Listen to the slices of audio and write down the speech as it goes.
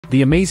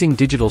The amazing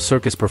digital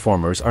circus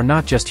performers are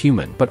not just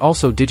human, but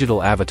also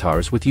digital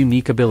avatars with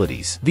unique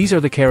abilities. These are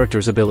the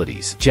characters'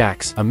 abilities.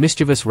 Jax, a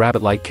mischievous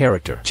rabbit-like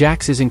character.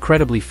 Jax is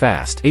incredibly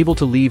fast, able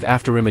to leave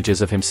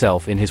afterimages of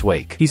himself in his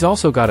wake. He's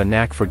also got a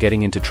knack for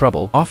getting into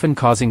trouble, often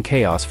causing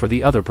chaos for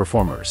the other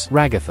performers.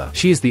 Ragatha.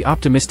 She is the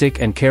optimistic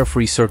and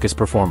carefree circus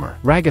performer.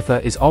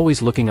 Ragatha is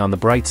always looking on the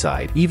bright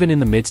side, even in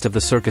the midst of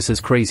the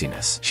circus's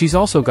craziness. She's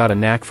also got a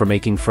knack for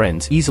making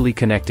friends, easily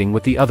connecting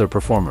with the other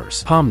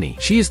performers. Pomni.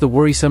 She is the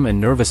worrisome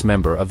and nervous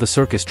member of the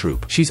circus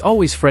troupe. She's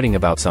always fretting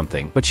about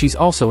something, but she's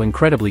also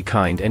incredibly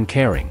kind and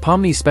caring.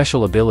 Pomni's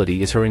special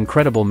ability is her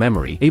incredible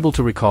memory, able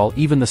to recall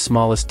even the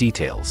smallest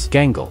details.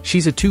 Gangle.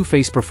 She's a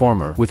two-faced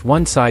performer, with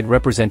one side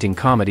representing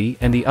comedy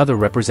and the other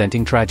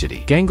representing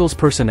tragedy. Gangle's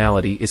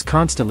personality is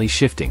constantly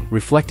shifting,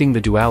 reflecting the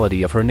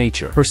duality of her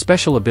nature. Her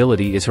special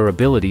ability is her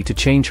ability to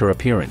change her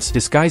appearance,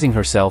 disguising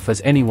herself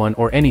as anyone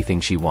or anything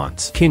she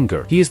wants.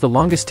 Kinger. He is the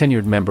longest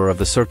tenured member of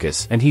the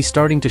circus, and he's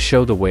starting to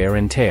show the wear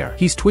and tear.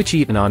 He's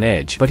twitchy and on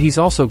edge, but he's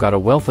also got a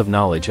wealth of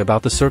knowledge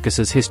about the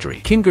circus's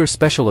history. Kinger's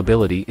special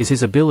ability is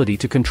his ability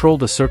to control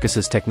the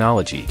circus's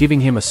technology,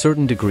 giving him a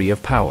certain degree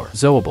of power.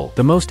 Zoable.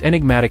 The most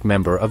enigmatic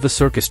member of the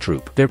circus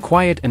troupe. They're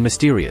quiet and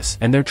mysterious,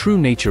 and their true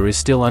nature is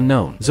still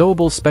unknown.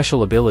 Zoable's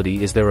special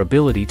ability is their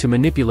ability to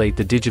manipulate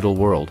the digital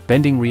world,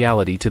 bending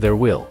reality to their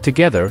will.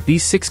 Together,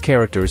 these 6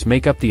 characters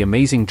make up the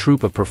amazing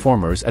troupe of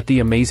performers at the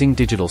amazing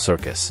digital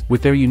circus,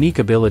 with their unique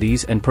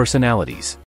abilities and personalities.